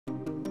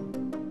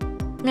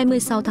Ngày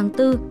 16 tháng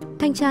 4,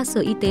 Thanh tra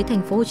Sở Y tế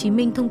Thành phố Hồ Chí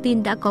Minh thông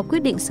tin đã có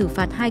quyết định xử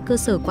phạt 2 cơ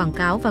sở quảng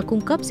cáo và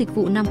cung cấp dịch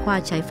vụ nam khoa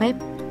trái phép.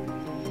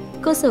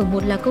 Cơ sở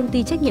 1 là công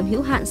ty trách nhiệm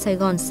hữu hạn Sài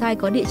Gòn Sai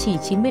có địa chỉ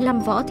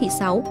 95 Võ Thị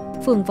 6,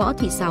 phường Võ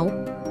Thị 6,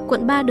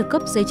 quận 3 được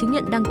cấp giấy chứng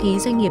nhận đăng ký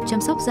doanh nghiệp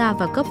chăm sóc da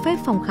và cấp phép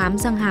phòng khám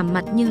răng hàm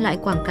mặt nhưng lại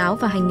quảng cáo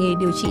và hành nghề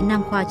điều trị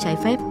nam khoa trái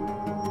phép.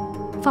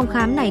 Phòng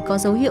khám này có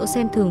dấu hiệu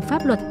xem thường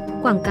pháp luật,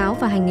 quảng cáo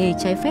và hành nghề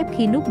trái phép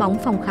khi núp bóng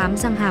phòng khám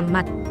răng hàm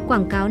mặt,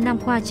 quảng cáo nam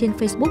khoa trên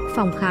Facebook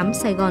phòng khám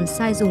Sài Gòn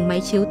Sai dùng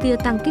máy chiếu tia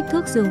tăng kích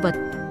thước dương vật.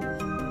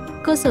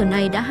 Cơ sở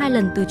này đã 2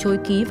 lần từ chối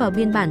ký vào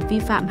biên bản vi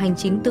phạm hành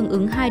chính tương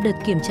ứng 2 đợt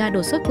kiểm tra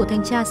đột xuất của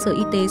Thanh tra Sở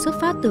Y tế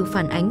xuất phát từ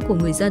phản ánh của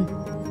người dân.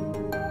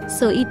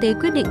 Sở Y tế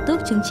quyết định tước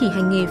chứng chỉ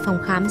hành nghề phòng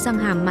khám răng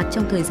hàm mặt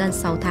trong thời gian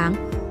 6 tháng.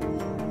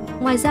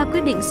 Ngoài ra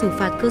quyết định xử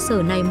phạt cơ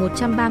sở này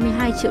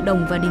 132 triệu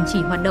đồng và đình chỉ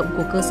hoạt động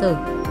của cơ sở.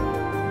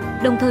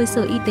 Đồng thời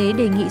Sở Y tế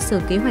đề nghị Sở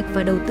Kế hoạch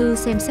và Đầu tư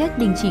xem xét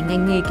đình chỉ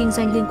ngành nghề kinh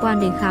doanh liên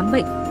quan đến khám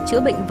bệnh, chữa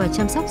bệnh và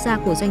chăm sóc da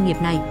của doanh nghiệp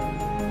này.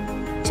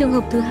 Trường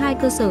hợp thứ 2,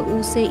 cơ sở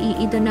UCI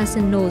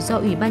International do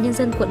Ủy ban Nhân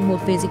dân quận 1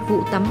 về dịch vụ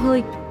tắm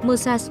hơi,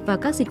 massage và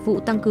các dịch vụ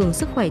tăng cường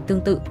sức khỏe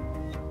tương tự.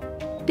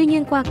 Tuy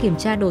nhiên qua kiểm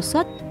tra đột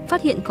xuất,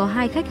 phát hiện có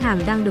 2 khách hàng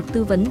đang được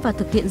tư vấn và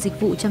thực hiện dịch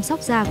vụ chăm sóc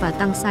da và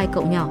tăng size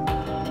cậu nhỏ.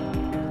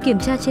 Kiểm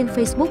tra trên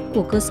Facebook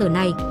của cơ sở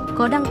này,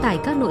 có đăng tải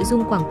các nội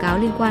dung quảng cáo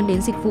liên quan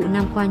đến dịch vụ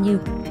nam khoa như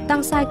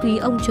tăng size túy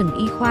ông chuẩn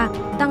y khoa,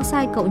 tăng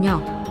size cậu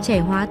nhỏ, trẻ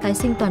hóa tái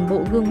sinh toàn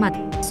bộ gương mặt,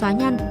 xóa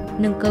nhăn,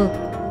 nâng cơ.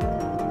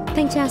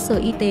 Thanh tra Sở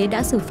Y tế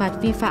đã xử phạt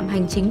vi phạm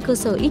hành chính cơ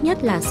sở ít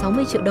nhất là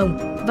 60 triệu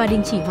đồng và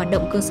đình chỉ hoạt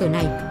động cơ sở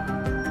này.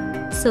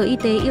 Sở Y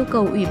tế yêu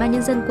cầu Ủy ban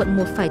Nhân dân quận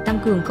 1 phải tăng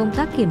cường công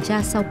tác kiểm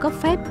tra sau cấp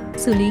phép,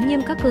 xử lý nghiêm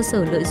các cơ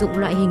sở lợi dụng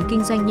loại hình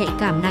kinh doanh nhạy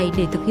cảm này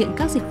để thực hiện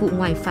các dịch vụ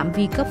ngoài phạm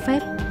vi cấp phép.